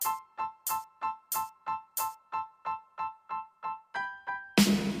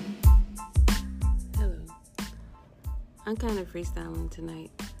I'm kind of freestyling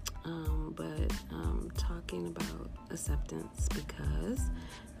tonight, but talking about acceptance because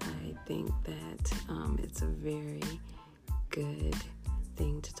I think that it's a very good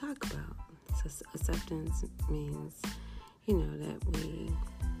thing to talk about. So acceptance means, that we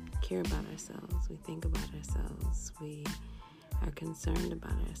care about ourselves, we think about ourselves, we are concerned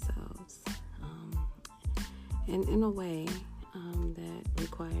about ourselves, and in a way that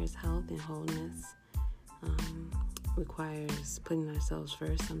requires health and wholeness, requires putting ourselves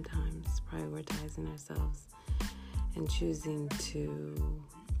first sometimes, prioritizing ourselves, and choosing to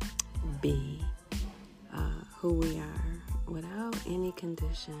be who we are without any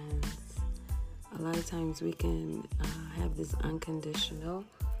conditions. A lot of times we can have this unconditional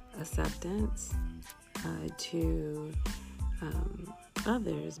acceptance to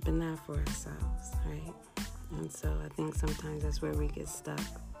others, but not for ourselves, right? And so I think sometimes that's where we get stuck.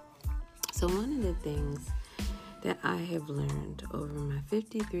 So one of the things that I have learned over my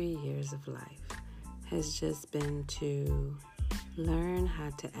 53 years of life has just been to learn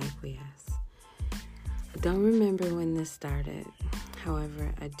how to acquiesce. I don't remember when this started.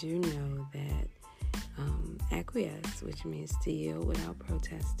 However, I do know that acquiesce, which means to yield without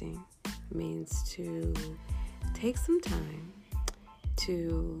protesting, means to take some time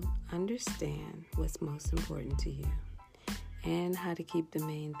to understand what's most important to you and how to keep the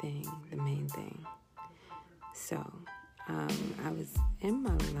main thing the main thing. So I was in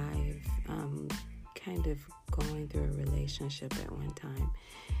my life kind of going through a relationship at one time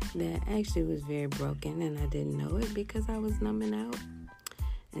that actually was very broken, and I didn't know it because I was numbing out.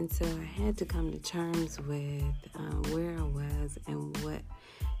 And so I had to come to terms with where I was and what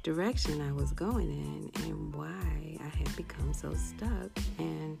direction I was going in and why I had become so stuck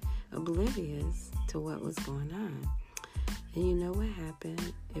and oblivious to what was going on. And you know what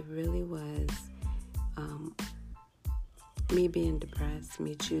happened? It really was me being depressed,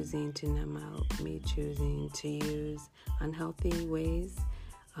 me choosing to numb out, me choosing to use unhealthy ways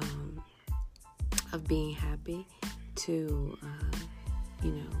of being happy to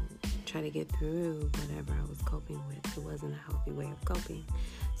try to get through whatever I was coping with. It wasn't a healthy way of coping.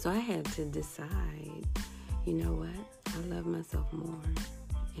 So I had to decide, you know what, I love myself more.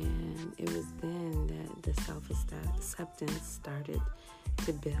 And it was then that the self-acceptance started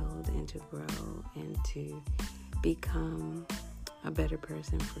to build and to grow and to become a better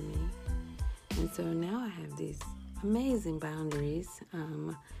person for me. And so now I have these amazing boundaries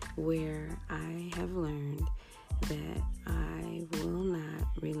where I have learned that I will not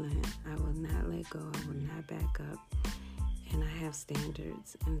relent, I will not let go, I will not back up, and I have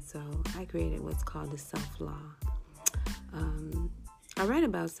standards. And so I created what's called a self-law. I write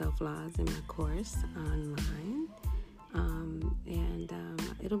about self-laws in my course online, and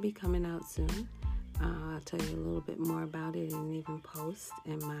it'll be coming out soon. I'll tell you a little bit more about it and even post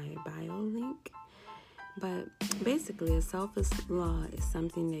in my bio link. But basically, a self-law is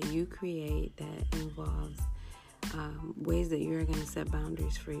something that you create that involves ways that you're going to set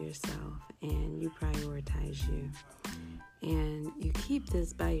boundaries for yourself, and you prioritize you. And you keep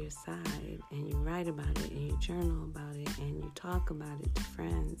this by your side, and you write about it, and you journal about it, and you talk about it to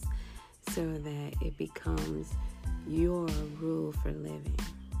friends so that it becomes your rule for living.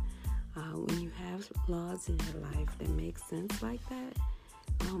 When you have laws in your life that make sense like that,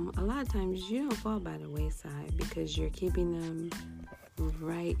 a lot of times you don't fall by the wayside because you're keeping them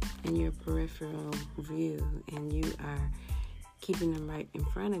right in your peripheral view, and you are keeping them right in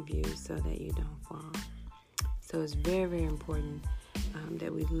front of you so that you don't fall. So it's very, very important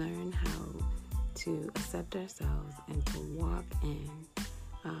that we learn how to accept ourselves and to walk in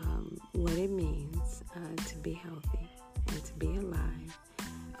what it means to be healthy and to be alive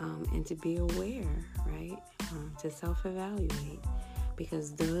and to be aware, right? To self-evaluate,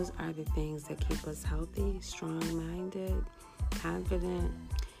 because those are the things that keep us healthy, strong-minded, confident,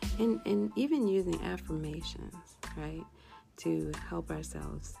 and even using affirmations, right, to help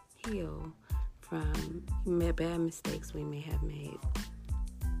ourselves heal from bad mistakes we may have made.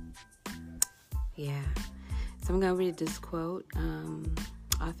 Yeah. So I'm going to read this quote,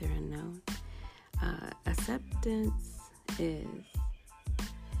 author unknown. Acceptance is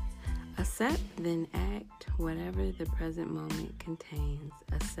accept, then act whatever the present moment contains.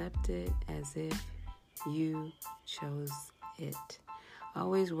 Accept it as if you chose it.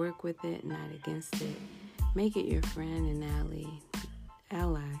 Always work with it, not against it. Make it your friend and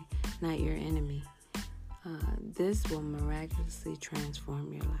ally, not your enemy. This will miraculously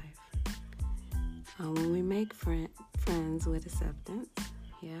transform your life. When we make friends with acceptance,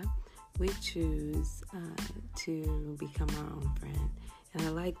 we choose to become our own friend. And I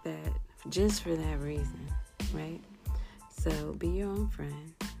like that just for that reason, right? So be your own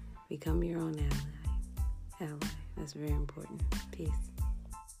friend. Become your own ally. That's very important. Peace.